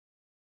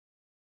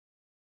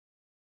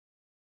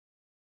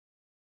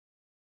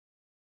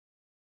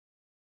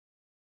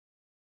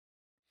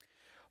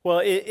Well,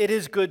 it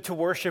is good to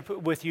worship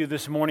with you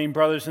this morning,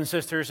 brothers and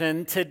sisters.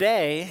 And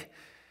today,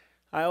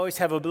 I always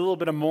have a little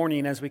bit of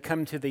mourning as we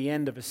come to the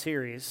end of a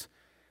series.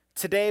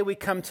 Today, we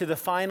come to the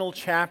final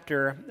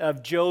chapter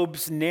of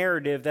Job's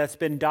narrative that's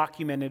been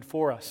documented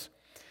for us.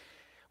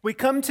 We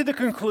come to the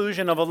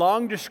conclusion of a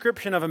long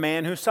description of a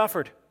man who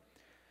suffered,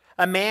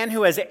 a man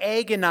who has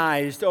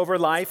agonized over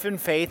life and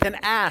faith and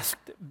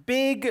asked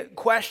big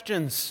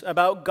questions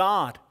about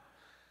God.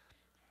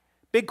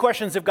 Big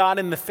questions of God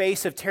in the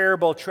face of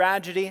terrible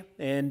tragedy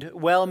and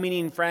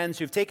well-meaning friends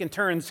who've taken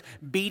turns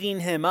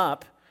beating him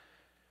up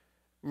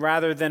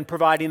rather than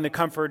providing the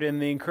comfort and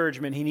the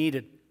encouragement he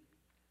needed.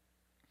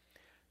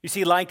 You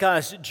see, like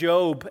us,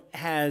 Job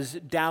has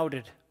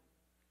doubted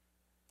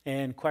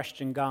and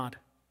questioned God.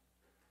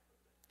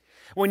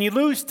 When you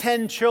lose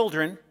 10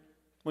 children,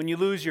 when you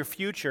lose your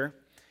future,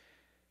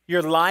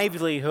 your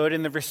livelihood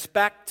and the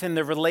respect and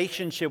the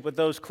relationship with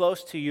those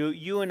close to you,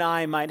 you and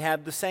I might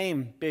have the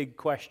same big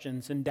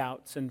questions and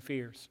doubts and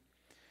fears.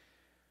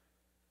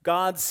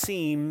 God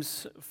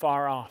seems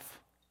far off.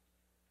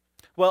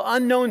 Well,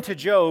 unknown to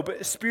Job,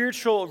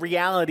 spiritual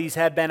realities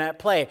had been at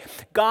play.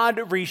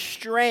 God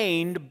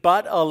restrained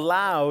but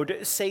allowed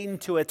Satan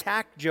to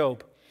attack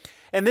Job.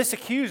 And this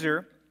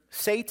accuser,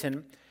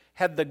 Satan,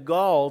 had the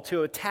gall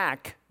to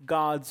attack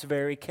God's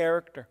very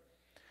character.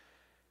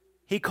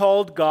 He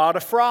called God a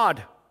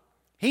fraud.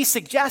 He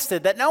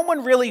suggested that no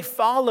one really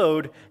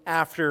followed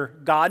after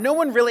God. No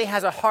one really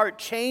has a heart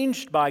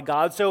changed by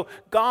God. So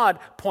God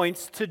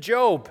points to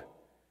Job,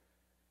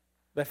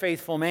 the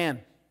faithful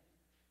man.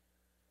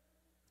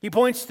 He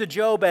points to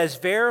Job as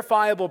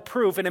verifiable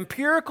proof and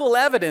empirical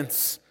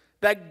evidence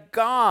that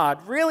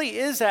God really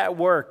is at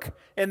work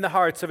in the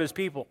hearts of his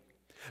people.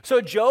 So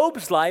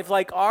Job's life,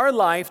 like our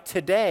life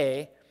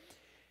today,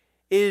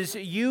 is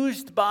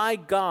used by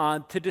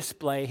God to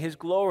display his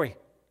glory.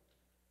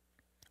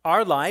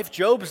 Our life,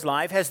 Job's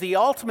life, has the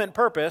ultimate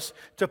purpose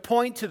to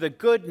point to the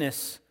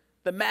goodness,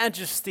 the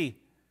majesty,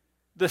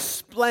 the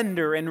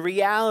splendor and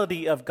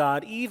reality of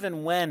God,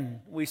 even when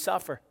we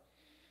suffer.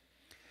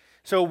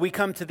 So we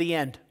come to the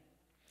end.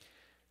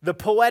 The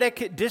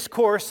poetic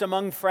discourse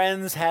among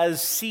friends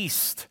has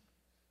ceased.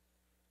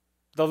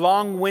 The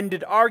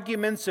long-winded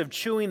arguments of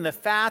chewing the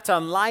fat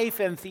on life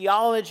and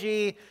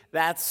theology,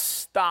 that's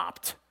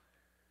stopped.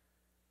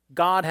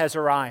 God has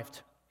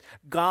arrived.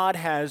 God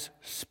has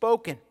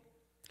spoken.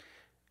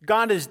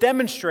 God has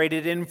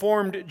demonstrated,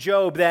 informed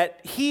Job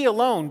that he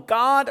alone,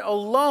 God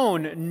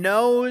alone,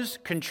 knows,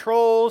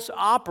 controls,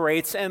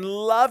 operates, and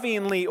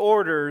lovingly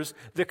orders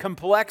the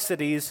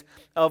complexities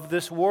of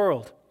this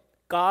world.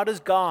 God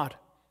is God,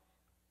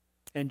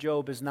 and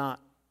Job is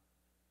not.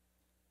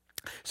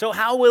 So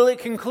how will it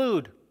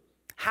conclude?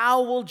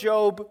 How will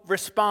Job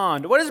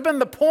respond? What has been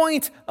the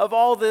point of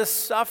all this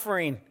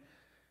suffering?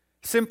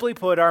 Simply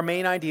put, our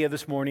main idea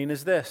this morning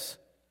is this: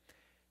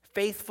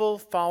 faithful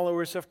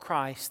followers of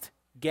Christ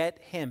get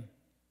him.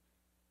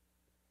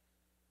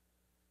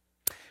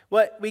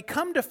 What we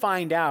come to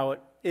find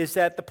out is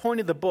that the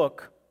point of the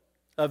book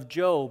of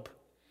Job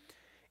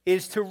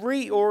is to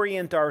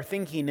reorient our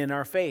thinking in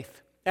our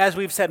faith. As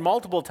we've said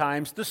multiple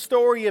times, the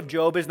story of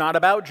Job is not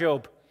about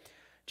Job,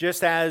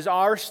 just as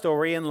our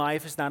story in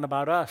life is not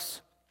about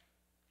us.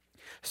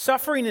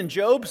 Suffering in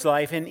Job's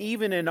life and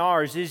even in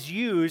ours is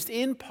used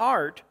in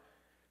part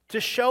to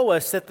show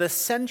us that the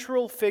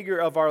central figure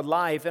of our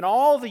life and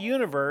all the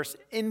universe,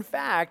 in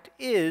fact,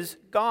 is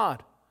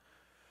God.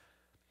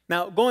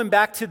 Now, going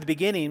back to the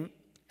beginning,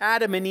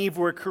 Adam and Eve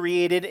were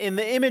created in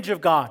the image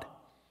of God.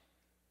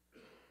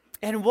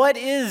 And what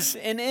is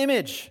an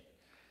image?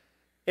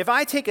 If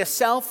I take a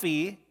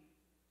selfie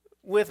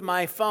with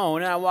my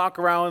phone and I walk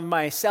around with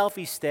my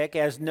selfie stick,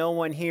 as no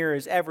one here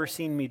has ever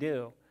seen me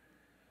do,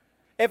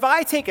 if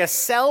I take a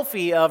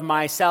selfie of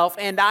myself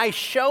and I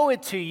show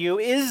it to you,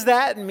 is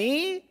that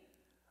me?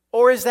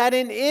 Or is that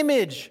an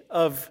image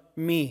of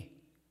me?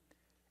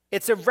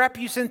 It's a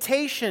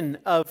representation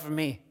of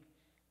me.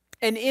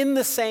 And in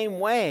the same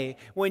way,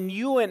 when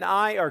you and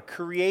I are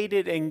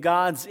created in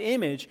God's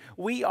image,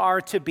 we are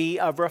to be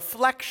a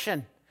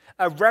reflection,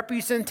 a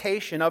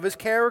representation of his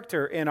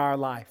character in our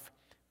life.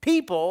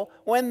 People,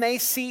 when they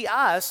see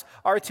us,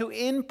 are to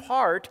in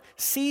part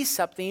see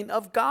something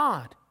of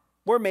God.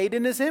 We're made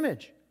in his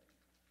image.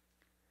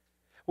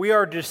 We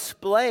are to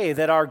display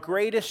that our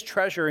greatest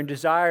treasure and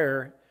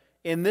desire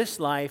in this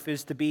life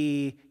is to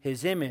be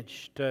his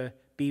image, to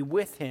be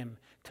with him,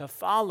 to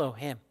follow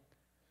him.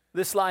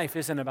 This life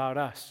isn't about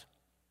us.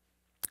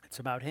 It's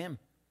about him.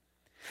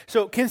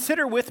 So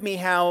consider with me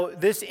how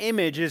this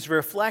image is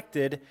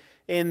reflected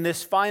in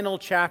this final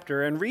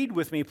chapter. And read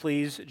with me,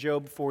 please,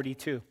 Job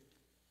 42.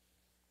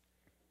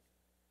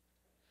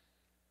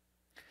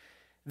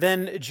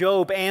 Then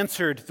Job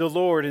answered the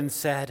Lord and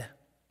said,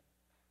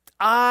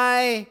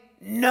 I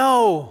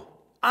know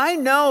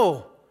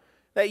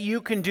that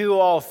you can do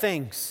all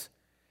things,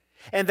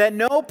 and that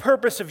no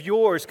purpose of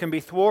yours can be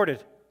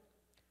thwarted.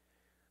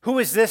 Who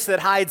is this that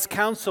hides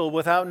counsel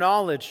without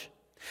knowledge?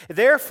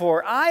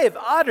 Therefore, I have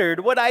uttered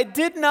what I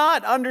did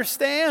not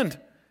understand,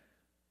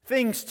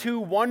 things too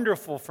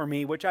wonderful for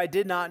me which I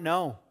did not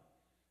know.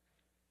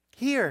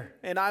 Hear,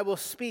 and I will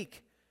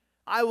speak.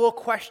 I will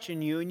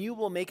question you, and you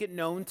will make it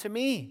known to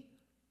me.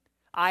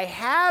 I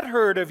had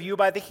heard of you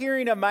by the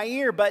hearing of my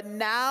ear, but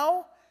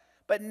now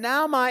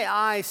my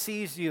eye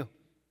sees you.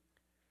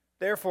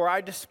 Therefore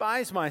I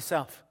despise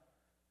myself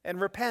and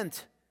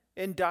repent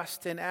in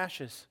dust and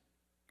ashes.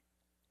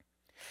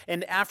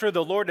 And after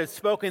the Lord had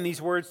spoken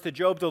these words to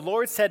Job, the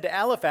Lord said to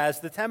Eliphaz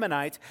the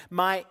Temanite,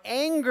 my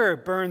anger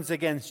burns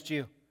against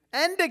you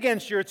and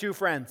against your two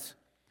friends,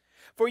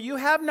 for you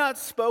have not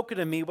spoken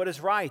to me what is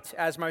right,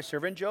 as my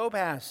servant Job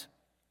has.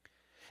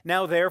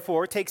 Now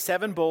therefore take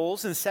 7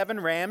 bulls and 7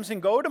 rams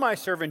and go to my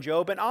servant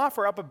Job and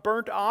offer up a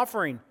burnt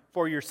offering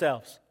for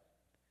yourselves.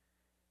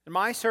 And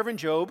my servant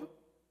Job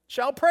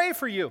shall pray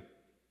for you,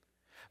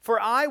 for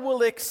I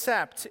will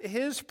accept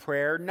his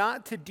prayer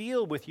not to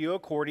deal with you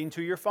according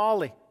to your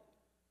folly.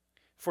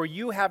 For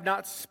you have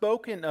not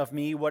spoken of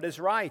me what is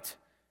right,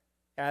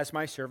 as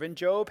my servant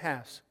Job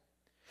has.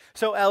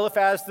 So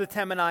Eliphaz the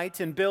Temanite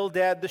and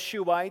Bildad the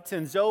Shuhite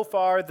and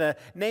Zophar the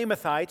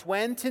Naamathite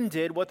went and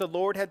did what the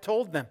Lord had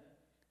told them.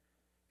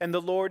 And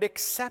the Lord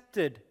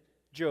accepted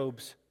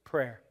Job's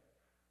prayer.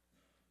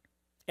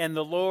 And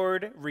the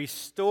Lord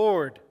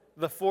restored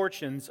the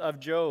fortunes of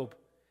Job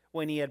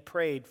when he had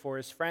prayed for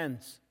his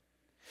friends.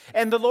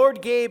 And the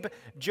Lord gave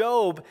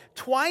Job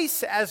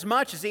twice as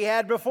much as he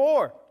had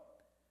before.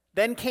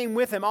 Then came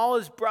with him all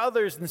his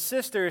brothers and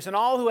sisters and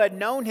all who had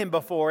known him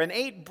before, and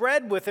ate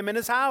bread with him in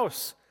his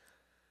house.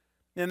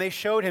 And they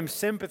showed him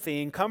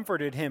sympathy and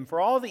comforted him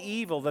for all the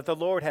evil that the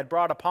Lord had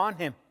brought upon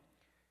him.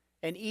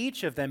 And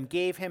each of them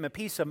gave him a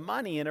piece of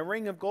money and a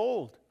ring of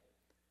gold.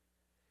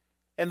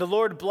 And the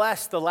Lord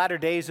blessed the latter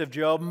days of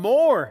Job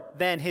more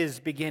than his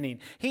beginning.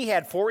 He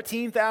had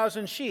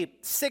 14,000 sheep,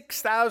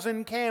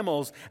 6,000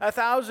 camels,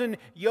 1,000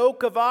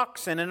 yoke of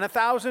oxen, and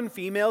 1,000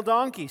 female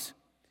donkeys.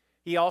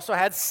 He also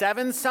had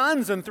 7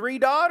 sons and 3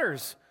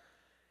 daughters.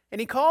 And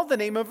he called the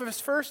name of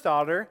his first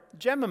daughter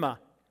Jemimah,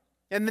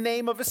 and the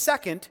name of his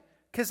second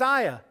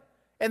Keziah,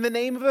 and the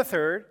name of the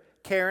third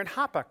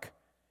Karen-Happuch.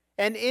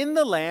 And in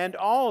the land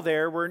all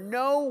there were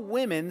no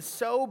women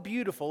so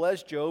beautiful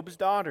as Job's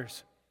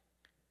daughters.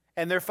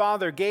 And their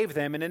father gave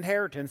them an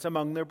inheritance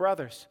among their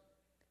brothers.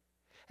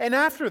 And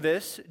after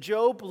this,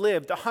 Job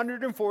lived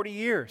 140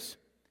 years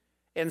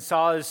and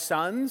saw his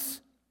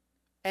sons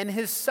and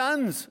his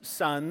sons'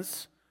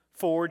 sons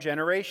 4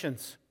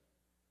 generations.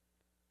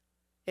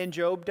 And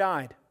Job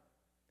died,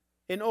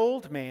 an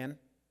old man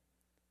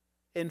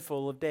and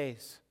full of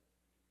days.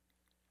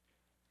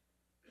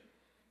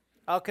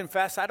 I'll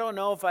confess, I don't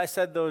know if I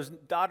said those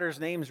daughters'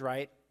 names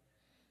right.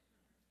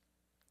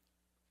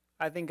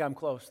 I think I'm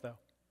close, though.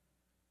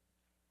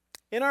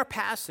 In our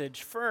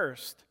passage,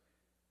 first,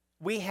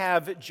 we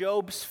have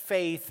Job's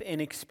faith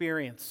and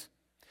experience.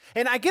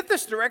 And I get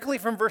this directly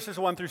from verses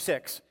 1 through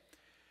 6.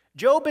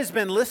 Job has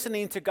been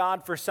listening to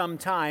God for some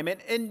time,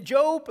 and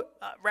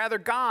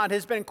God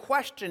has been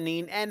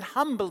questioning and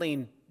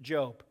humbling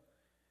Job.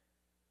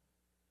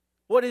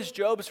 What is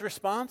Job's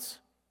response?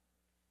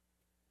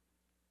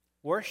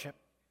 Worship.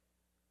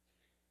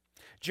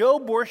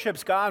 Job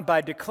worships God by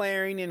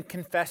declaring and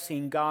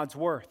confessing God's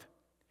worth.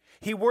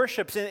 He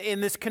worships in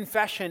this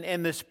confession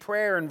and this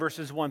prayer in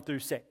verses 1 through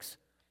 6.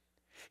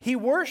 He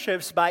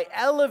worships by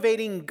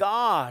elevating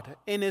God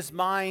in his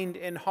mind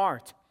and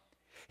heart.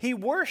 He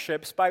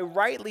worships by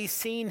rightly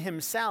seeing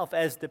himself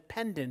as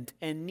dependent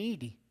and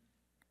needy.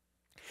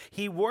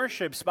 He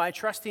worships by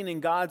trusting in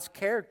God's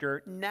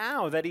character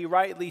now that he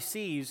rightly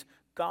sees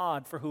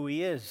God for who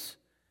he is.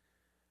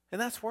 And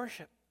that's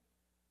worship.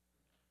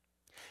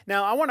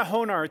 Now, I want to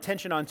hone our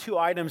attention on 2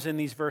 items in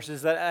these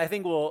verses that I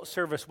think will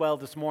serve us well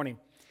this morning.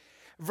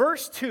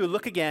 Verse 2,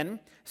 look again,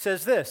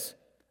 says this: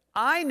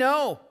 I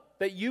know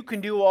that you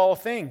can do all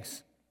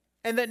things,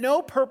 and that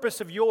no purpose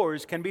of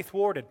yours can be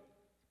thwarted.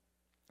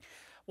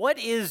 What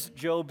is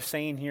Job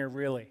saying here,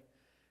 really?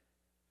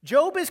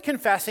 Job is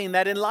confessing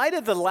that in light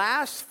of the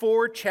last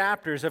 4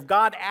 chapters of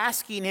God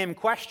asking him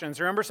questions,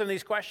 remember some of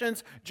these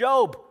questions?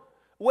 Job,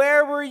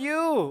 where were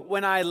you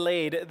when I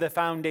laid the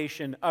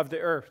foundation of the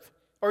earth?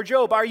 Or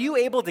Job, are you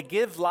able to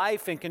give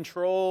life and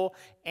control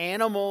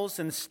animals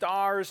and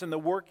stars and the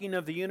working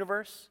of the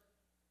universe?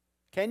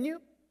 Can you?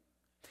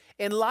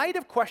 In light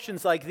of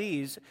questions like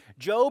these,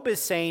 Job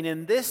is saying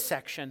in this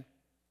section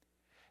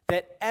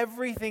that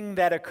everything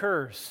that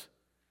occurs,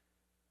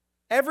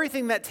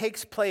 everything that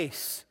takes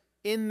place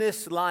in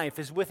this life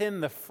is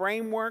within the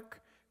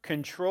framework,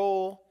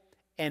 control,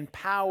 and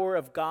power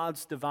of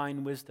God's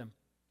divine wisdom.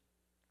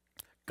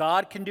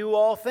 God can do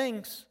all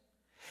things.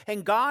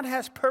 And God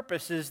has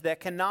purposes that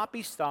cannot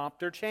be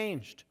stopped or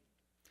changed.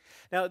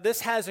 Now,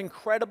 this has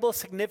incredible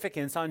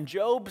significance on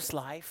Job's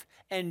life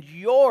and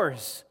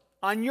yours,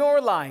 on your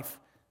life,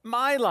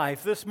 my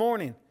life this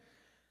morning.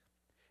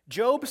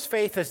 Job's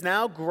faith has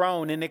now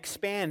grown and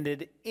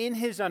expanded in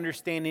his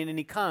understanding, and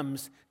he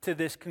comes to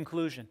this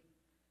conclusion.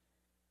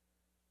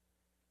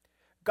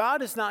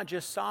 God is not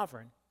just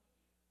sovereign,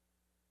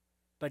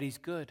 but he's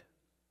good.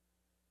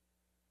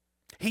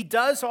 He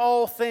does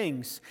all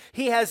things.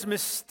 He has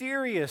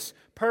mysterious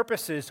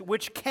purposes,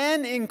 which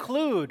can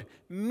include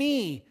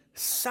me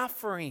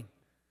suffering.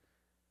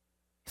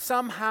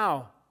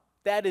 Somehow,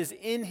 that is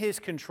in his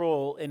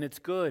control, and it's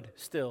good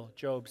still,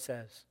 Job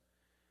says.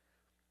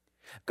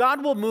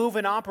 God will move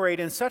and operate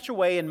in such a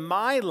way in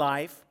my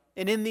life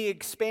and in the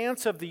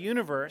expanse of the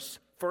universe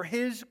for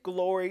his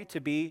glory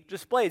to be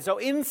displayed. So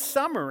in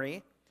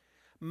summary,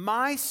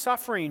 my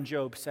suffering,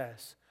 Job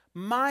says,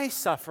 my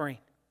suffering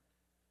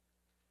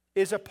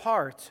is a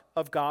part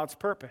of God's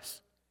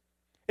purpose.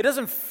 It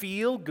doesn't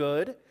feel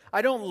good.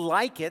 I don't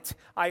like it.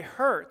 I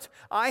hurt.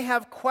 I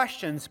have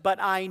questions, but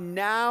I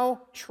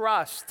now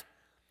trust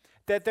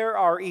that there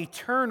are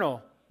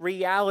eternal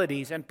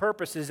realities and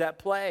purposes at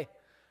play,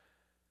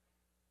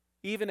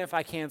 even if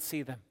I can't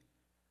see them.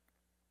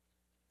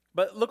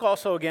 But look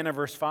also again at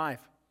verse 5.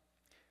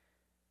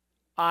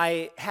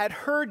 I had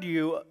heard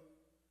you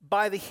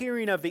by the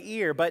hearing of the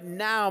ear, but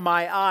now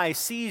my eye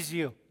sees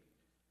you,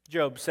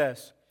 Job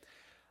says.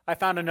 I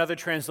found another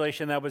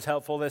translation that was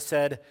helpful that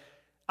said,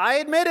 I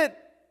admit it,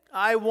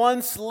 I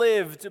once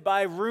lived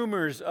by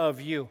rumors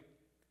of you.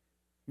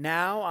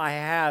 Now I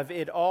have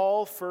it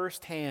all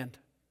firsthand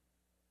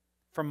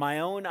from my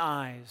own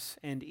eyes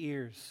and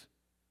ears.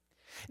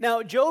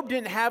 Now, Job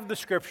didn't have the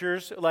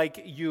scriptures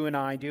like you and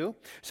I do,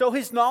 so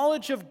his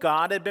knowledge of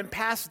God had been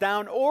passed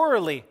down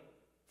orally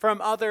from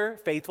other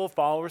faithful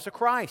followers of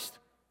Christ,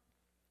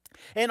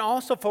 and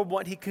also from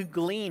what he could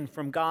glean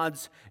from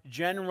God's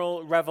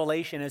general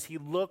revelation as he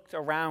looked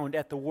around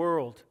at the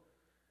world.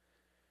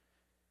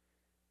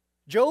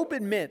 Job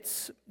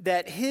admits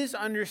that his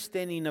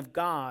understanding of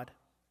God,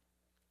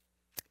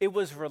 it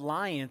was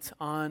reliant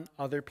on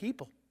other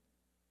people,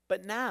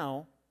 but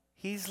now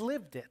he's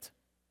lived it.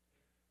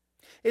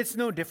 It's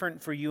no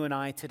different for you and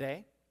I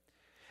today.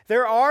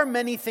 There are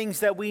many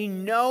things that we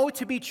know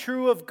to be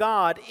true of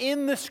God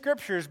in the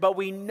Scriptures, but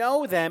we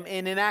know them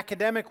in an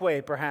academic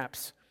way,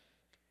 perhaps.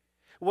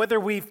 Whether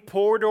we've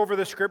pored over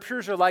the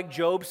Scriptures or, like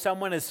Job,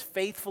 someone has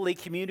faithfully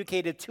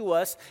communicated to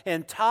us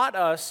and taught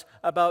us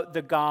about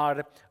the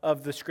God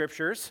of the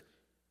Scriptures,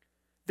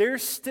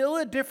 there's still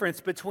a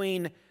difference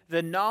between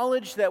the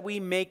knowledge that we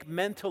make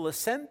mental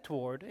assent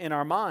toward in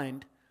our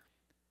mind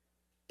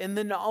and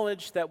the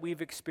knowledge that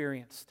we've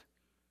experienced.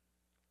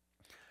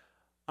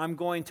 I'm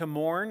going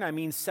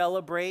to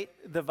celebrate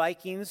the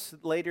Vikings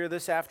later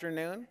this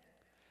afternoon.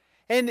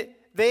 And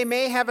they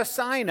may have a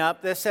sign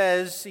up that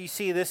says, you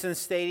see this in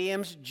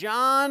stadiums,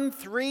 John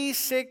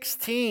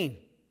 3:16.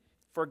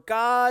 For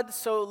God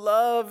so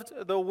loved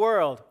the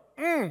world.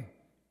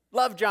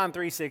 Love John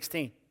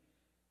 3:16.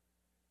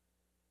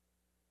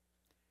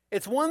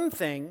 It's one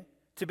thing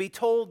to be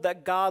told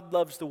that God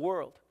loves the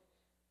world.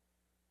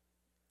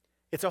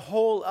 It's a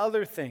whole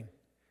other thing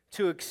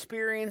to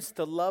experience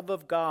the love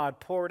of God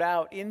poured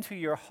out into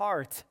your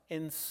heart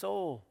and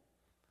soul.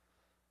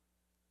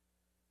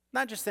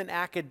 Not just an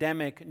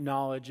academic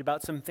knowledge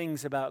about some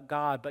things about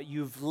God, but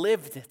you've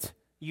lived it.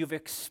 You've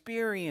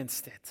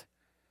experienced it.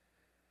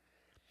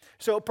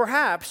 So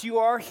perhaps you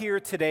are here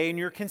today and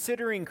you're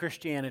considering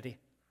Christianity.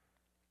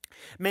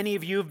 Many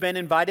of you have been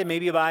invited,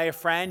 maybe by a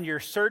friend. You're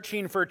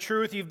searching for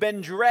truth. You've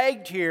been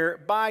dragged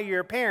here by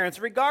your parents.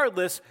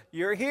 Regardless,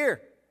 you're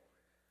here.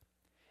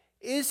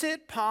 Is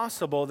it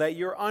possible that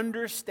your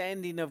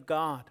understanding of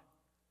God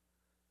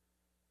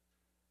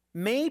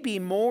may be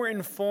more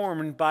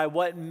informed by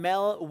what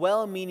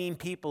well-meaning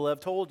people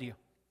have told you?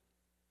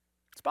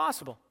 It's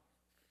possible.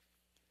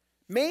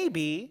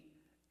 Maybe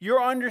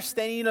your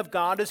understanding of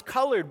God is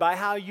colored by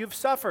how you've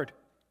suffered,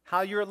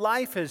 how your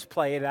life has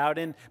played out,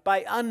 and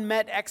by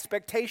unmet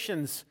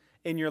expectations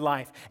in your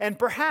life. And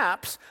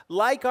perhaps,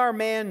 like our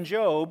man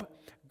Job,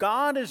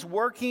 God is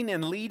working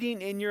and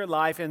leading in your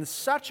life in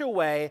such a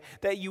way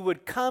that you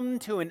would come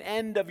to an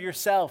end of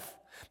yourself,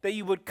 that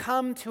you would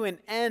come to an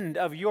end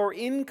of your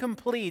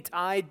incomplete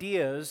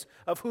ideas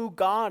of who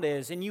God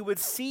is, and you would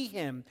see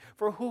him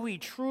for who he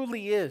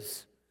truly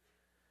is.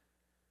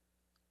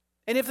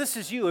 And if this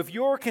is you, if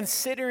you're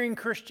considering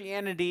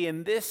Christianity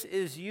and this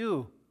is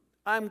you,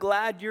 I'm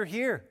glad you're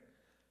here.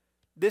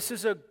 This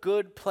is a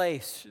good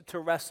place to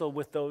wrestle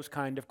with those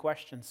kind of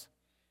questions.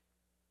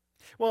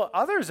 Well,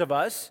 others of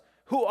us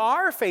who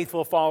are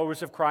faithful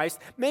followers of Christ,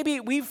 maybe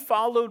we've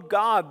followed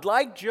God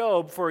like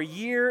Job for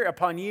year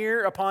upon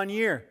year upon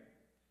year.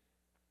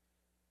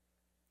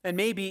 And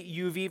maybe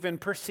you've even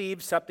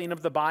perceived something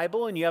of the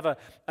Bible and you have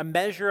a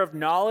measure of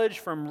knowledge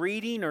from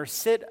reading or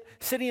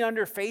sitting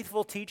under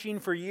faithful teaching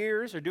for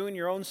years or doing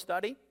your own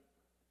study.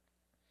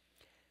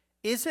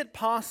 Is it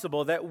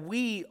possible that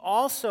we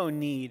also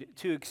need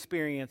to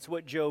experience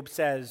what Job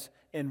says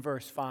in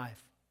verse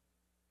 5?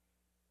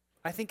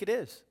 I think it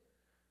is.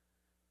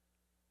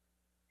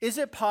 Is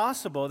it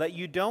possible that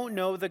you don't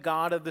know the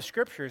God of the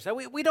Scriptures? That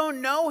we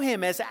don't know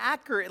him as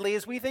accurately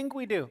as we think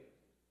we do?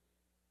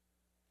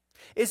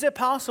 Is it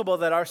possible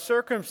that our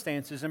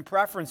circumstances and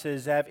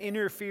preferences have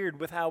interfered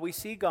with how we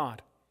see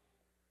God?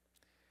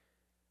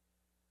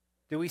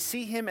 Do we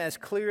see him as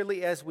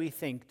clearly as we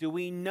think? Do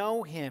we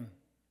know him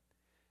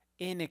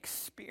in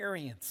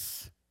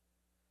experience?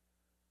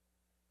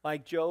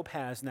 like Job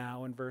has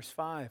now in verse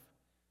 5.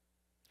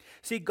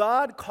 See,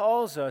 God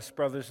calls us,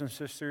 brothers and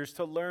sisters,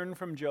 to learn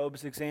from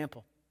Job's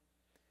example,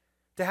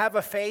 to have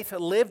a faith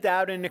lived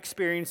out and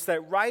experienced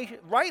that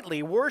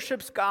rightly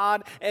worships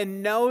God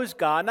and knows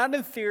God, not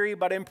in theory,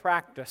 but in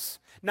practice,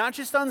 not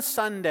just on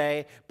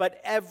Sunday, but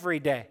every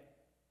day.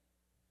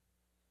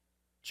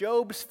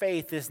 Job's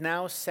faith is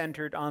now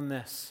centered on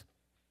this.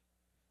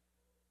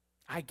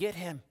 I get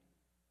him.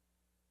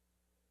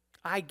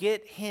 I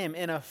get him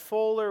in a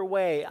fuller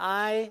way.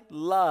 I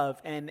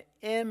love and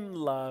am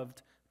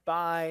loved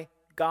by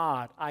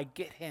God. I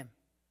get him.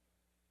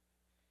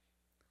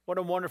 What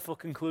a wonderful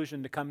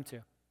conclusion to come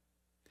to.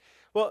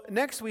 Well,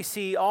 next we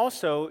see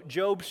also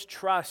Job's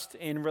trust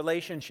in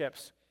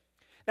relationships.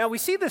 Now we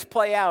see this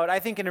play out, I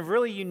think, in a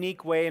really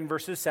unique way in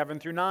verses 7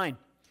 through 9.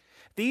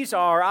 These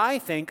are, I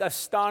think,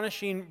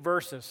 astonishing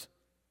verses.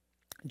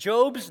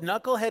 Job's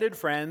knuckle-headed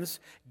friends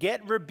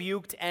get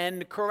rebuked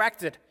and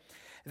corrected.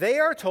 They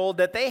are told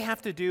that they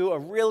have to do a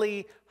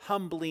really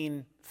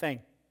humbling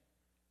thing.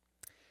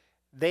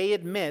 They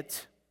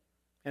admit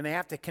and they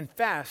have to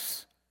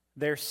confess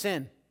their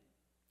sin.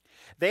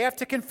 They have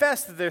to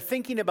confess that they're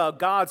thinking about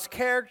God's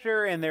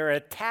character and their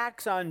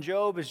attacks on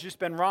Job has just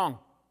been wrong.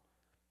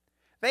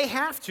 They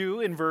have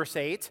to, in verse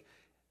 8,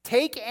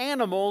 take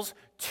animals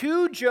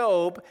to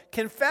Job,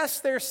 confess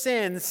their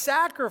sins,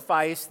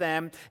 sacrifice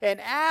them,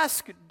 and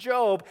ask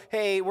Job,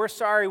 hey, we're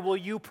sorry, will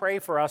you pray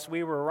for us?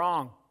 We were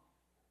wrong.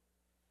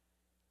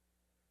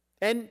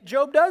 And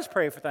Job does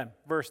pray for them,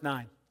 verse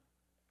 9.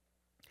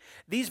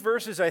 These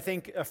verses, I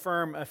think,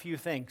 affirm a few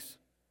things.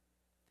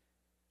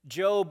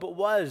 Job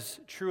was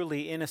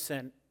truly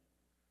innocent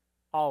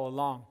all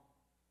along,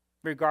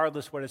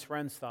 regardless what his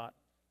friends thought.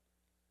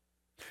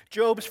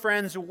 Job's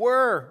friends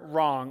were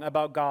wrong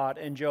about God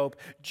and Job.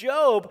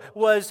 Job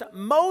was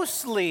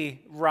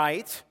mostly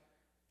right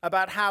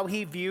about how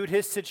he viewed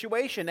his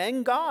situation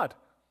and God.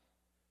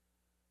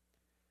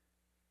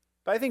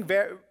 But I think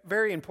very,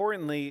 very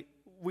importantly,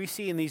 we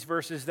see in these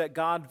verses that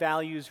God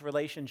values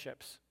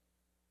relationships.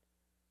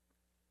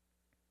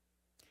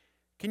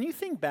 Can you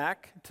think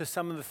back to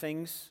some of the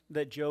things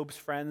that Job's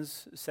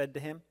friends said to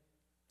him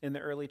in the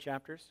early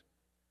chapters?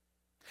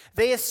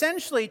 They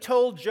essentially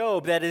told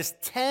Job that his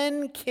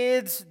 10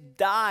 kids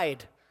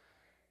died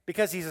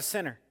because he's a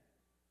sinner.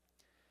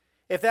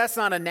 If that's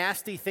not a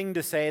nasty thing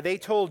to say, they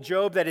told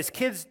Job that his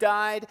kids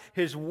died,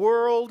 his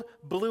world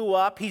blew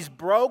up, he's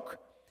broke,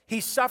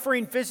 he's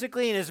suffering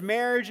physically, and his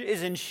marriage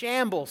is in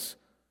shambles.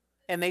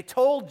 And they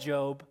told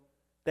Job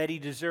that he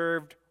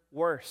deserved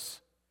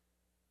worse.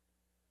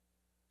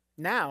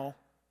 Now,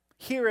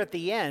 here at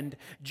the end,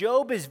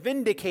 Job is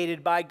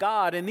vindicated by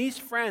God, and these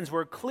friends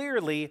were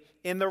clearly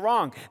in the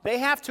wrong. They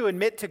have to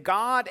admit to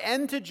God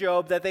and to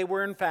Job that they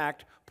were, in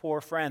fact, poor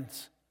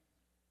friends.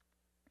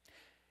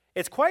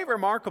 It's quite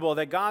remarkable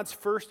that God's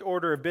first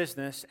order of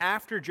business,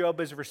 after Job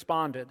has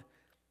responded,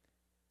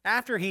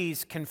 after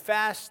he's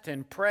confessed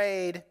and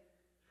prayed,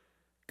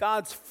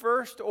 God's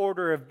first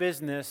order of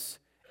business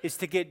is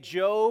to get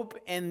Job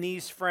and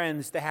these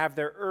friends to have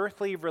their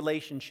earthly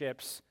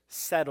relationships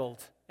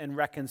settled and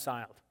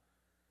reconciled.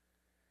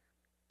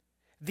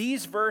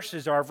 These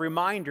verses are a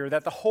reminder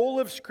that the whole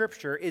of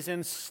Scripture is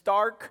in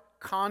stark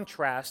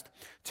contrast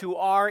to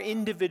our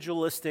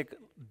individualistic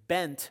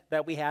bent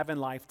that we have in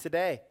life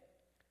today.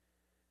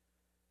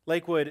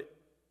 Lakewood,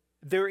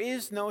 there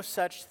is no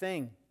such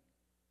thing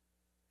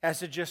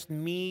as a just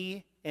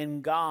me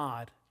and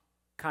God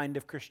kind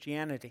of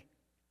Christianity.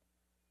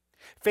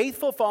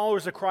 Faithful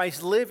followers of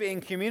Christ live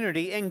in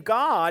community, and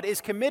God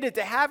is committed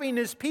to having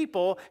his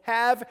people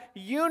have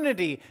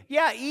unity.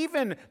 Yeah,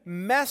 even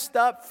messed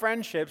up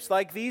friendships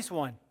like these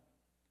one.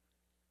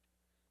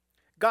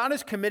 God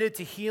is committed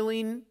to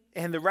healing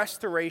and the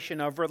restoration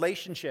of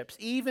relationships,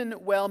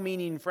 even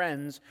well-meaning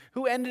friends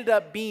who ended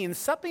up being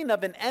something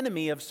of an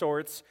enemy of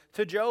sorts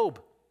to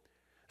Job.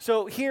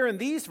 So here in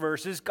these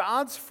verses,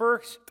 God's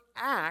first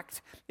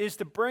act is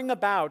to bring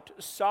about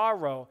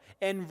sorrow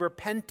and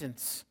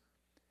repentance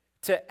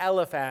to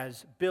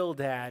Eliphaz,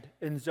 Bildad,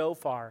 and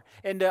Zophar,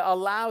 and to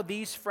allow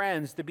these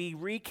friends to be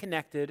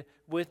reconnected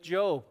with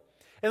Job.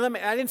 And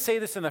I didn't say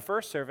this in the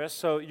first service,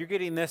 so you're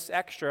getting this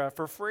extra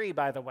for free,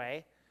 by the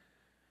way.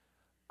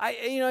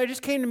 It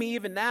just came to me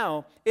even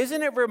now.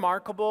 Isn't it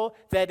remarkable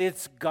that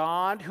it's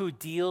God who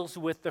deals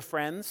with the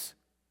friends?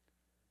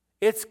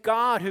 It's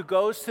God who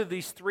goes to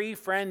these three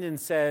friends and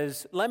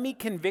says, let me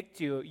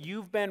convict you.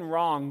 You've been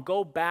wrong.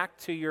 Go back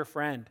to your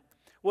friend.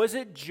 Was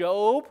it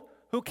Job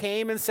who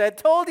came and said,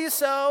 told you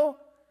so?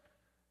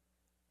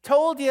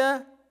 Told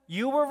you.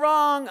 You were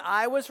wrong.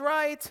 I was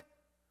right.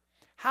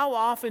 How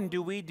often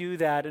do we do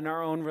that in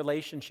our own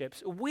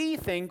relationships? We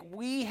think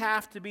we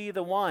have to be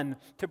the one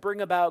to bring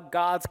about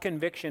God's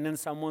conviction in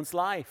someone's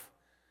life.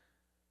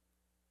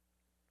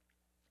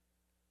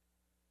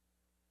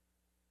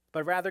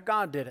 But rather,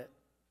 God did it.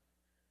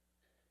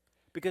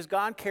 Because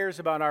God cares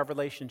about our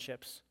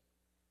relationships.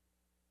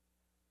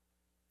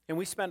 And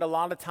we spend a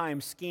lot of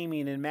time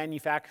scheming and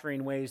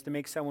manufacturing ways to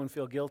make someone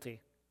feel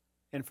guilty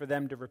and for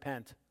them to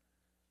repent.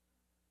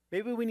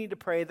 Maybe we need to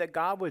pray that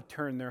God would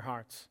turn their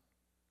hearts.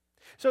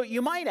 So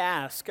you might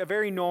ask a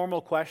very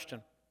normal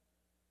question.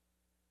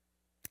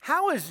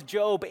 How is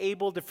Job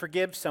able to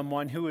forgive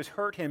someone who has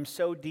hurt him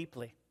so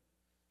deeply?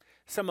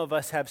 Some of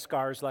us have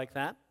scars like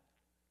that.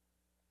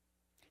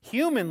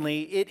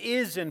 Humanly, it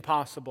is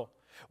impossible.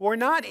 We're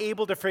not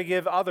able to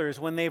forgive others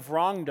when they've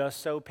wronged us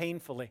so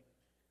painfully.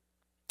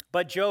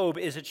 But Job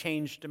is a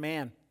changed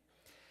man.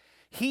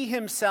 He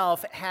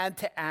himself had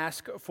to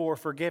ask for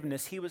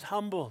forgiveness. He was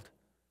humbled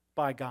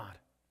by God.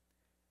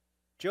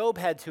 Job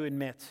had to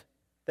admit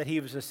that he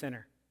was a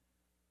sinner.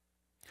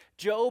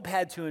 Job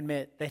had to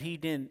admit that he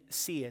didn't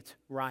see it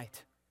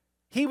right.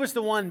 He was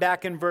the one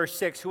back in verse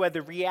 6 who had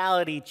the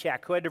reality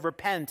check, who had to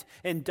repent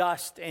in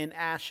dust and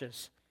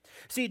ashes.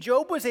 See,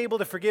 Job was able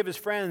to forgive his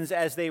friends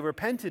as they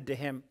repented to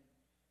him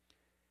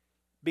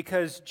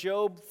because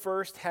Job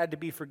first had to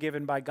be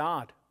forgiven by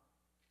God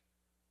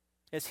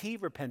as he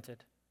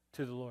repented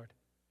to the Lord.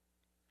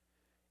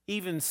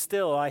 Even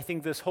still, I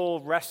think this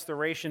whole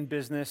restoration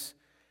business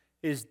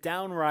is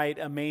downright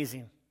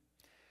amazing.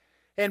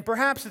 And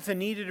perhaps it's a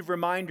needed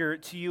reminder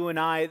to you and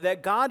I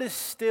that God is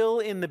still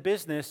in the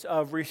business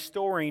of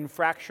restoring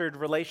fractured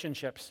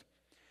relationships.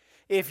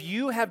 If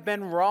you have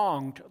been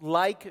wronged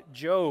like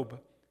Job,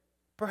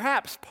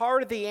 perhaps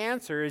part of the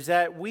answer is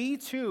that we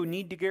too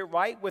need to get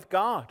right with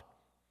God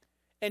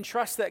and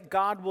trust that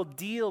God will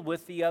deal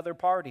with the other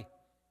party.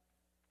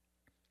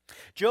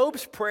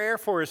 Job's prayer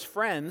for his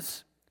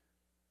friends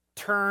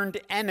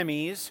turned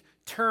enemies,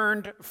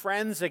 turned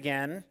friends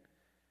again.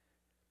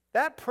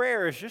 That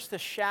prayer is just a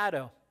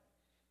shadow,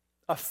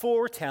 a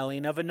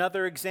foretelling of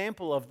another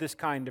example of this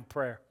kind of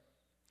prayer.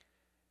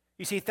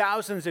 You see,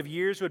 thousands of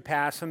years would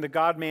pass and the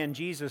God-man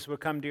Jesus would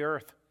come to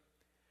earth.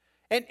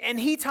 And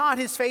he taught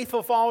his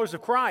faithful followers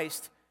of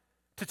Christ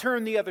to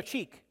turn the other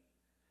cheek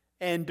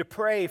and to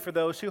pray for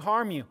those who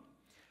harm you.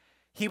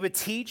 He would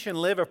teach and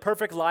live a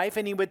perfect life,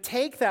 and he would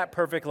take that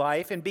perfect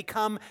life and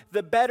become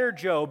the better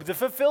Job, the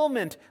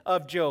fulfillment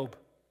of Job.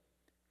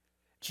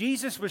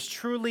 Jesus was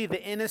truly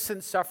the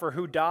innocent sufferer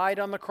who died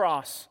on the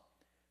cross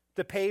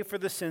to pay for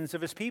the sins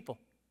of his people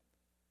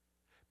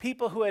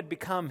who had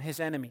become his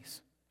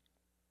enemies.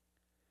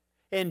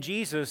 And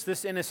Jesus,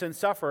 this innocent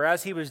sufferer,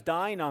 as he was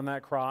dying on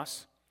that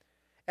cross,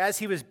 as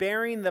he was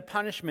bearing the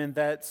punishment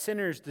that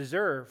sinners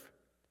deserve,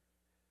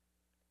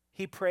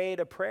 he prayed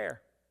a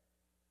prayer.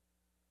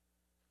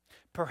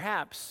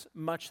 Perhaps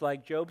much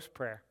like Job's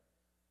prayer.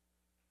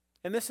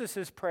 And this is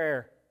his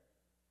prayer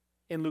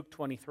in Luke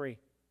 23.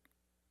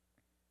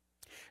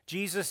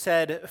 Jesus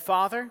said,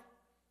 "Father,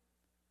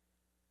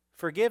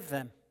 forgive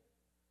them,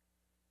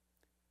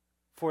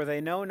 for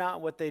they know not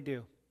what they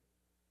do."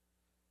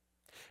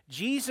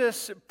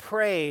 Jesus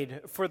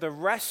prayed for the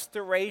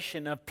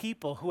restoration of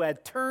people who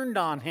had turned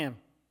on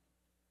him.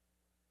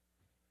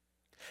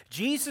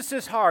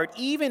 Jesus' heart,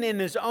 even in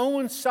his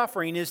own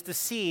suffering, is to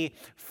see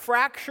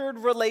fractured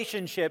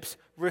relationships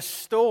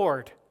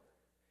restored.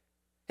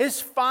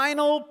 His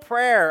final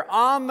prayer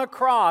on the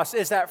cross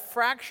is that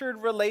fractured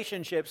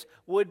relationships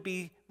would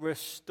be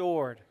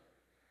restored.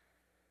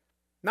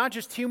 Not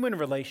just human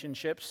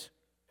relationships,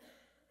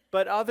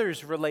 but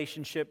others'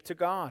 relationship to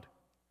God.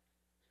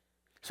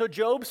 So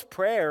Job's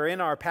prayer in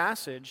our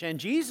passage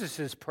and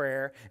Jesus'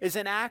 prayer is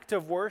an act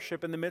of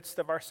worship in the midst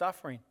of our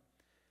suffering.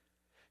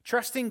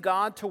 Trusting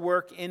God to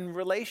work in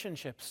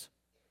relationships.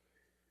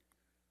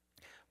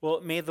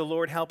 Well, may the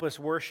Lord help us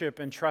worship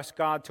and trust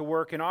God to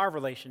work in our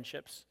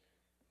relationships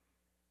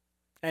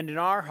and in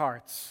our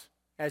hearts,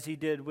 as he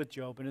did with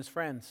Job and his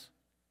friends.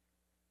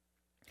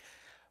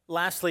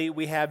 Lastly,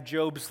 we have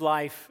Job's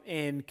life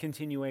in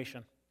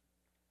continuation.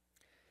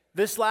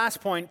 This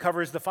last point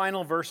covers the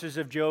final verses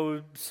of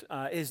Job's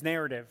his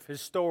narrative, his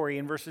story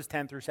in verses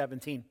 10 through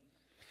 17.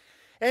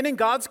 And in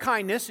God's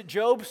kindness,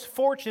 Job's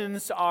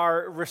fortunes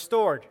are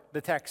restored,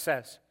 the text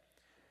says.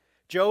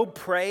 Job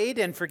prayed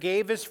and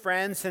forgave his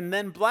friends, and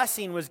then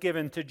blessing was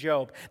given to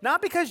Job.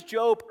 Not because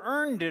Job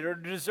earned it or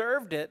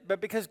deserved it,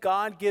 but because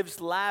God gives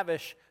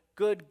lavish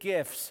good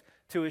gifts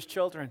to his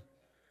children.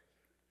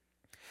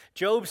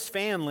 Job's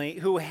family,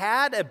 who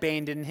had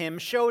abandoned him,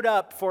 showed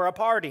up for a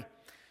party.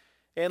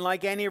 And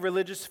like any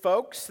religious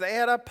folks, they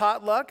had a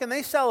potluck and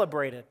they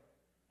celebrated.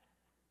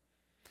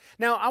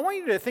 Now, I want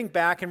you to think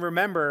back and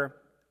remember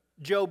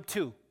Job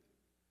 2.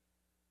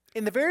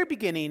 In the very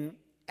beginning,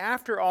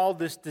 after all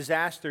this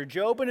disaster,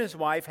 Job and his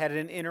wife had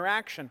an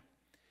interaction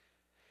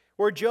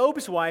where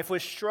Job's wife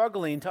was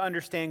struggling to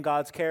understand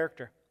God's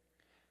character.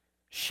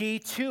 She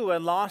too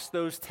had lost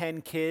those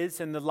 10 kids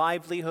and the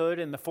livelihood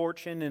and the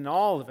fortune and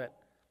all of it.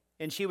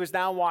 And she was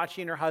now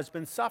watching her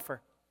husband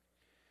suffer.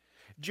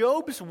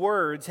 Job's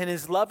words and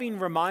his loving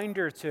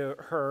reminder to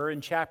her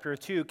in chapter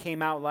 2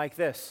 came out like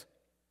this.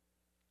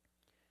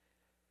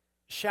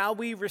 Shall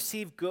we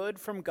receive good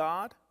from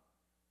God?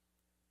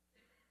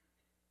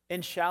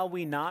 And shall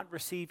we not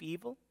receive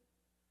evil?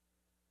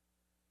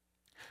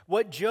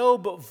 What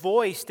Job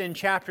voiced in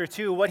chapter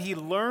 2, what he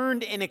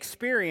learned and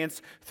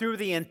experienced through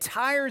the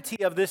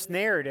entirety of this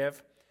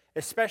narrative,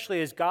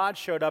 especially as God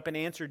showed up and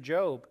answered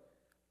Job,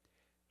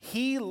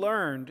 he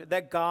learned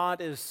that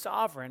God is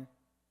sovereign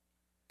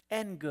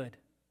and good.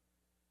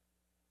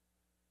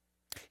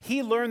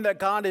 He learned that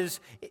God is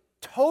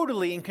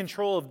totally in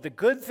control of the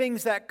good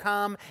things that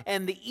come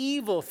and the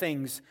evil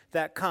things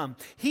that come.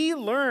 He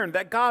learned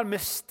that God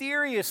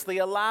mysteriously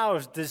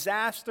allows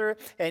disaster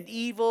and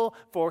evil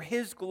for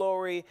his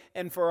glory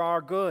and for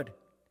our good.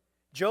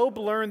 Job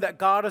learned that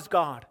God is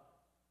God,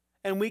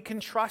 and we can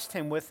trust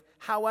him with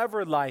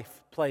however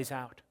life plays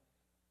out.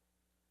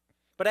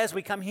 But as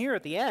we come here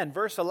at the end,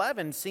 verse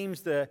 11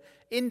 seems to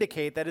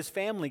indicate that his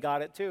family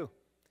got it too.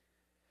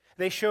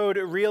 They showed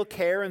real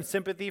care and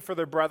sympathy for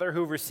their brother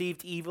who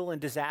received evil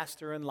and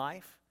disaster in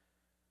life.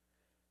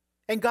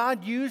 And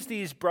God used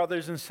these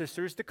brothers and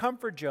sisters to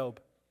comfort Job.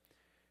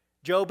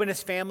 Job and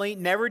his family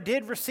never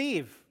did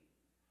receive,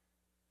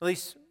 at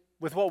least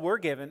with what we're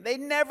given, they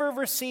never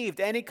received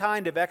any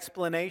kind of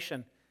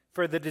explanation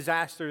for the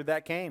disaster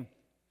that came.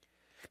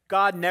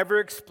 God never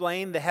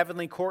explained the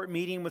heavenly court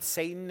meeting with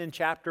Satan in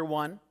chapter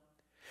 1.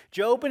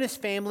 Job and his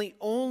family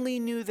only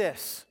knew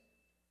this,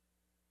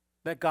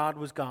 that God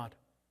was God,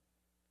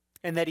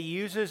 and that he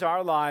uses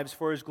our lives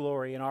for his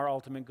glory and our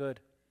ultimate good.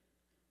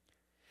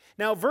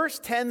 Now, verse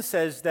 10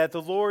 says that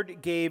the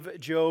Lord gave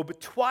Job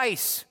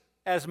twice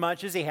as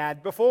much as he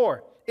had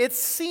before. It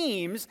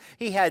seems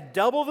he had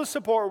double the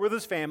support with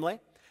his family,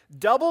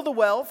 double the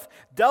wealth,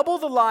 double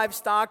the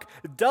livestock,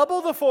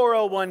 double the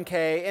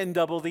 401k, and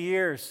double the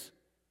years.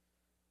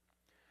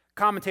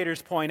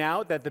 Commentators point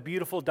out that the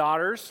beautiful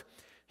daughters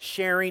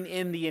sharing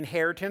in the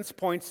inheritance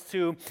points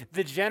to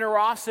the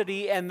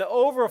generosity and the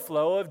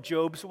overflow of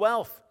Job's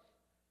wealth.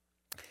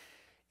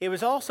 It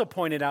was also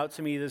pointed out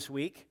to me this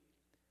week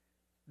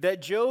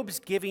that Job's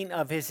giving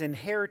of his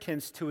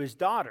inheritance to his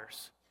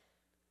daughters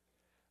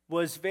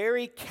was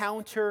very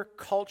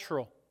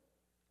countercultural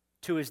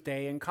to his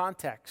day and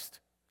context.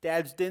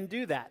 Dads didn't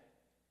do that.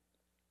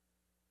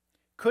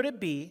 Could it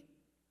be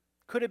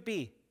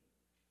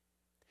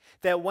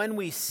that when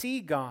we see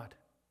God,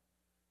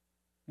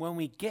 when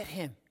we get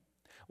him,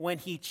 when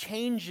he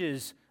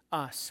changes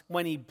us,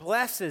 when he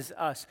blesses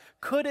us,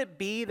 could it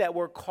be that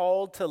we're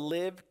called to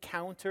live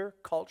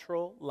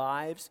countercultural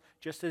lives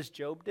just as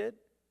Job did?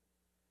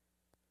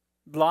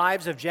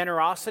 Lives of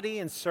generosity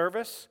and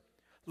service,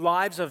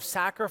 lives of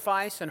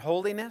sacrifice and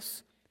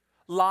holiness,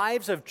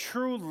 lives of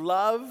true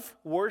love,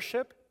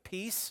 worship,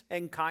 peace,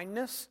 and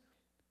kindness,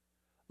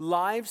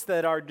 lives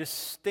that are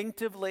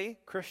distinctively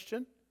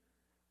Christian.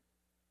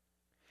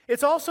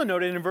 It's also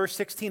noted in verse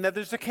 16 that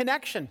there's a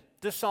connection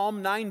to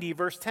Psalm 90,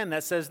 verse 10,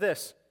 that says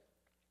this: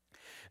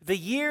 the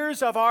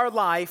years of our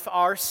life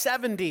are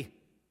 70,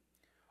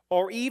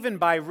 or even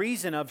by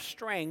reason of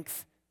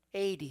strength,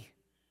 80.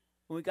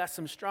 We got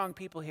some strong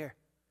people here.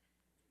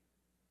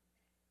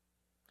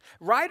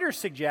 Writers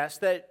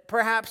suggest that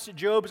perhaps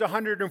Job's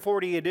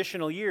 140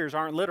 additional years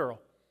aren't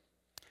literal.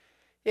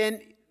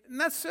 And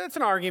that's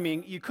an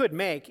argument you could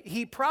make.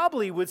 He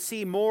probably would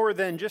see more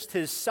than just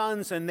his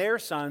sons and their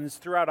sons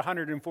throughout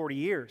 140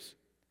 years.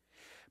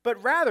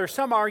 But rather,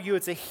 some argue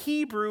it's a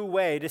Hebrew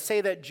way to say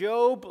that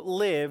Job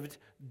lived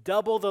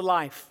double the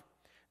life,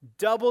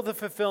 double the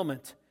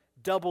fulfillment,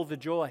 double the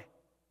joy.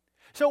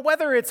 So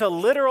whether it's a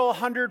literal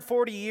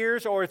 140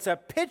 years or it's a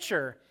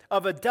picture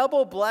of a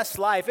double blessed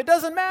life, it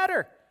doesn't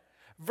matter.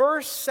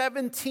 Verse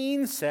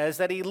 17 says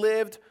that he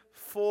lived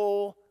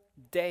full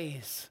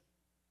days.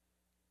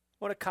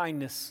 What a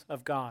kindness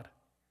of God.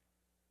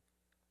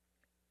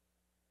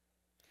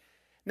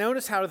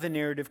 Notice how the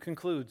narrative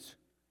concludes.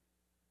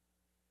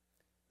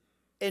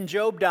 And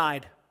Job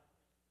died,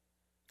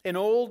 an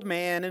old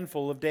man and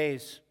full of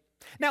days.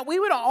 Now, we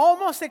would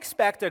almost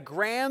expect a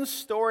grand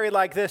story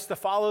like this to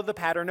follow the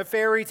pattern of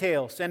fairy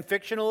tales and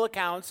fictional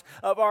accounts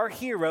of our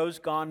heroes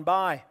gone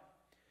by.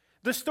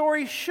 The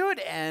story should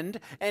end,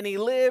 and he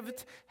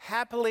lived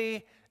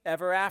happily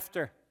ever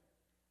after.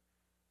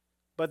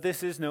 But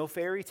this is no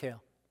fairy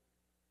tale.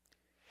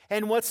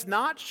 And what's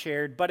not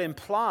shared but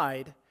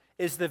implied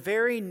is the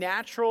very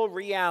natural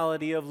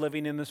reality of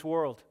living in this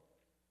world.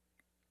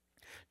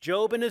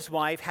 Job and his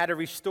wife had a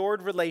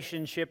restored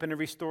relationship and a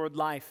restored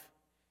life.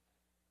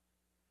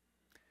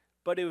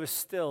 But it was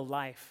still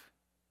life.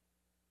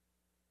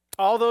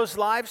 All those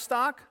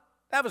livestock,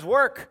 that was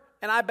work.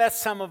 And I bet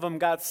some of them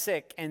got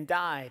sick and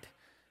died.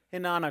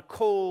 And on a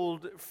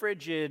cold,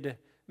 frigid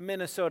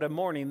Minnesota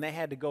morning, they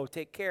had to go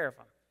take care of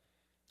them.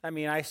 I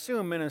mean, I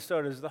assume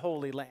Minnesota is the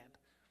Holy Land.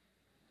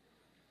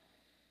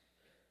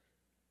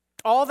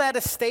 All that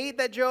estate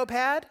that Job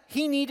had,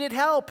 he needed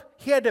help.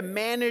 He had to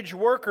manage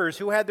workers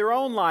who had their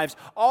own lives.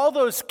 All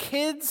those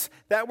kids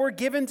that were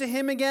given to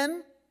him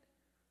again,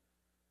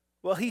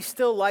 well, he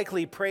still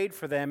likely prayed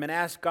for them and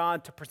asked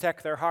God to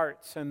protect their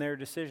hearts and their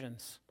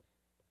decisions.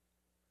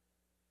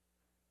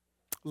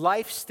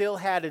 Life still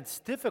had its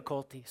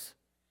difficulties,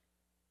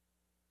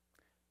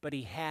 but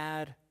he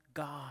had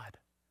God.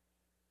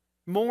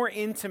 More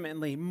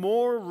intimately,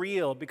 more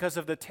real because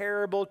of the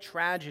terrible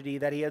tragedy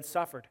that he had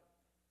suffered.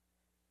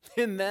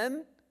 And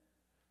then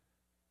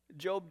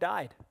Job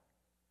died.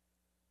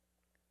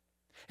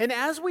 And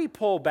as we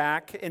pull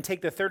back and take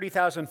the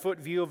 30,000-foot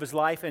view of his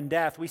life and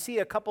death, we see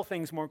a couple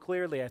things more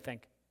clearly, I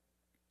think.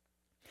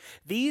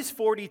 These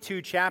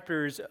 42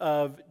 chapters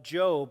of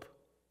Job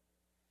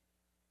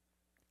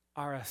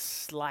are a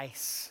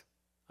slice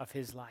of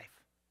his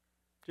life.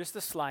 Just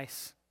a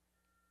slice.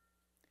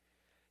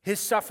 His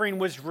suffering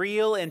was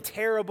real and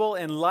terrible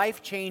and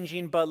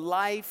life-changing, but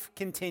life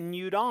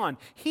continued on.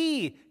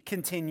 He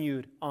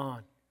continued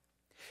on.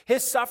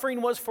 His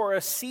suffering was for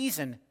a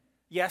season,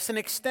 yes, an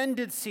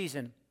extended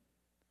season.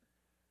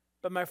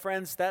 But my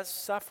friends, that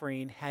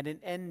suffering had an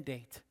end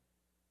date.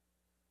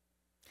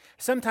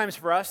 Sometimes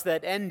for us,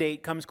 that end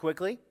date comes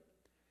quickly.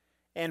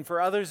 And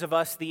for others of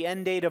us, the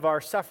end date of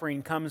our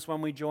suffering comes when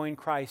we join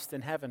Christ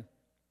in heaven.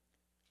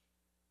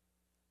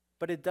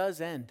 But it does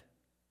end.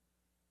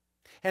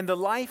 And the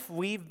life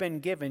we've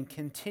been given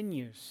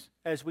continues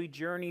as we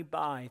journey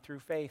by through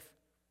faith.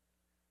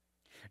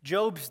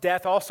 Job's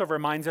death also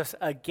reminds us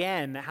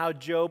again how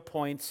Job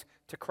points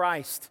to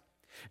Christ.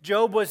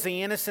 Job was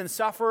the innocent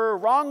sufferer,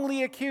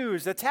 wrongly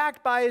accused,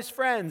 attacked by his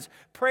friends,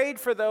 prayed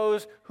for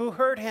those who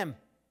hurt him.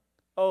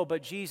 Oh,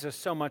 but Jesus,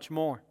 so much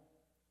more.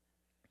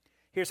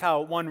 Here's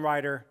how one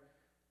writer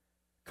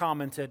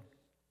commented.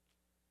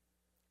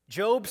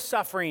 Job's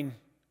suffering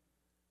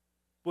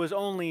was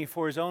only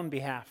for his own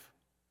behalf,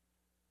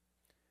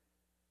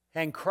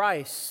 and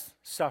Christ's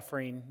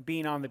suffering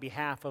being on the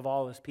behalf of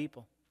all his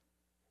people.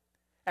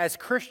 As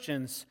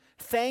Christians,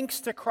 thanks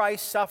to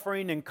Christ's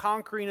suffering and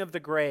conquering of the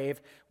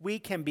grave, we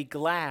can be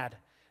glad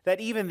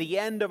that even the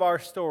end of our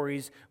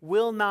stories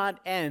will not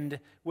end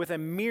with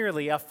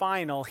merely a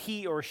final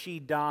he or she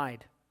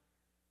died.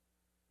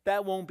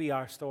 That won't be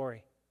our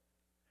story.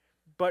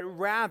 But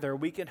rather,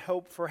 we can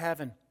hope for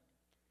heaven.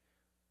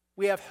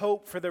 We have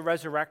hope for the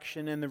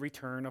resurrection and the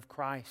return of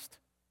Christ.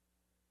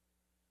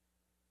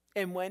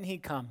 And when he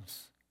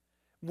comes,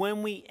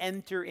 when we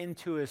enter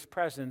into his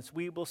presence,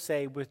 we will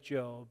say with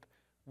Job,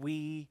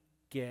 we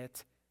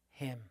get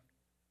him.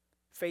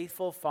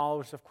 Faithful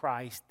followers of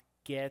Christ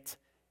get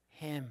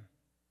him.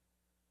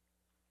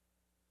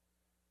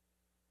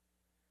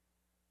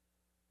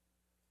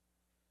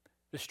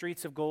 The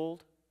streets of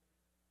gold,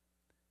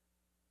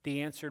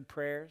 the answered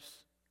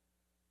prayers,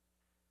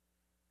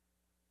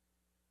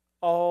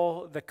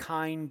 all the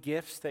kind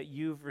gifts that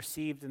you've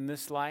received in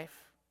this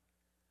life,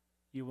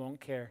 you won't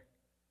care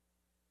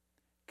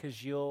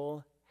because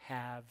you'll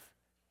have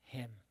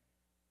him.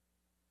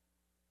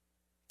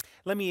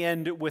 Let me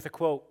end with a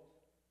quote.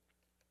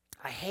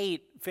 I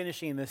hate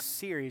finishing this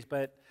series,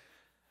 but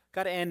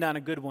got to end on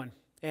a good one.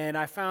 And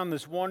I found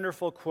this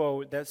wonderful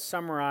quote that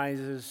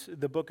summarizes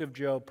the book of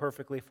Job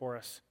perfectly for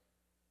us.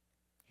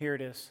 Here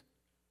it is.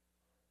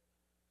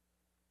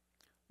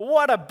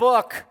 What a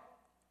book!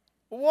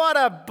 What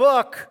a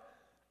book!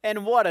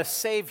 And what a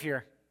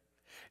Savior!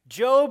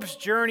 Job's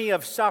journey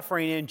of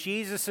suffering in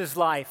Jesus'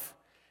 life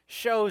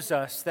shows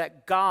us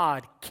that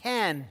God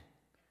can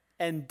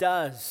and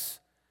does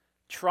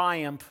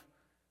triumph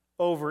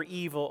over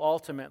evil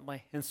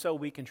ultimately, and so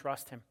we can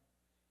trust him.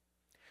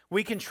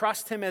 We can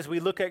trust him as we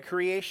look at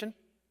creation.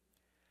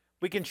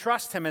 We can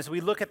trust him as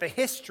we look at the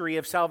history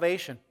of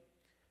salvation.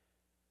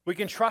 We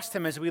can trust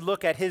him as we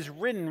look at his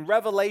written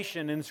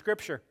revelation in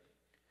Scripture.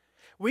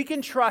 We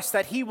can trust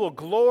that he will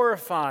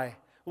glorify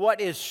what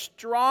is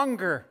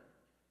stronger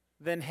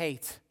than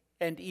hate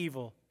and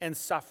evil and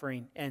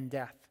suffering and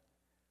death,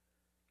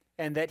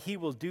 and that he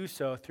will do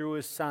so through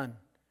his Son,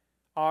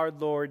 our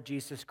Lord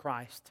Jesus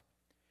Christ,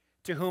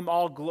 to whom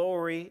all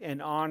glory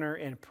and honor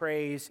and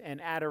praise and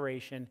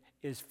adoration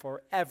is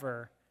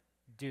forever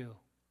due.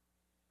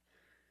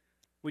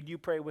 Would you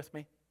pray with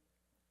me?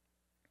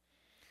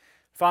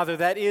 Father,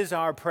 that is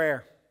our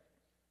prayer,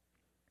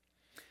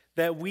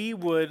 that we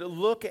would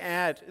look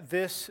at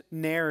this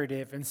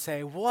narrative and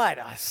say, what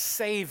a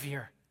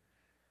Savior.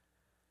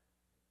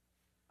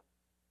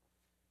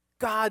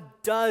 God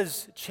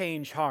does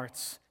change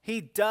hearts. He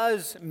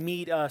does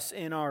meet us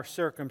in our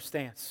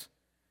circumstance.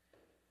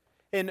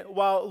 And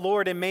while,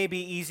 Lord, it may be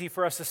easy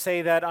for us to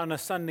say that on a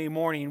Sunday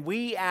morning,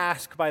 we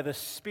ask by the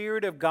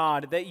Spirit of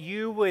God that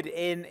you would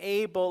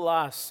enable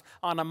us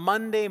on a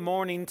Monday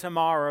morning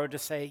tomorrow to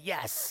say,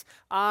 yes,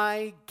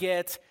 I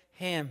get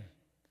him.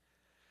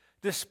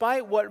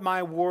 Despite what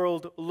my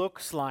world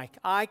looks like,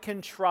 I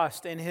can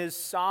trust in his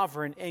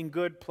sovereign and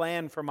good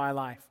plan for my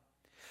life.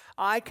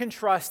 I can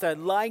trust that,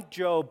 like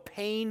Job,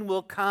 pain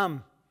will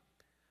come,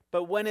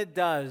 but when it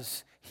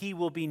does, he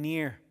will be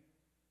near.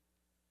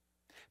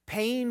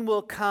 Pain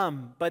will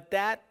come, but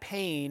that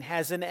pain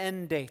has an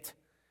end date.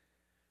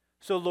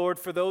 So, Lord,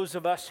 for those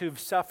of us who've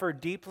suffered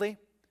deeply,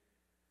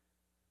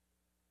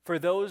 for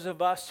those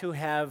of us who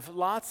have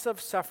lots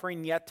of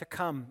suffering yet to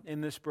come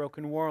in this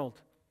broken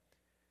world,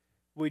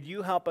 would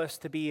you help us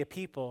to be a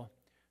people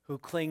who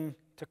cling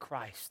to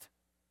Christ?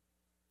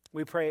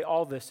 We pray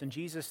all this in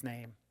Jesus'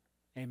 name.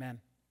 Amen.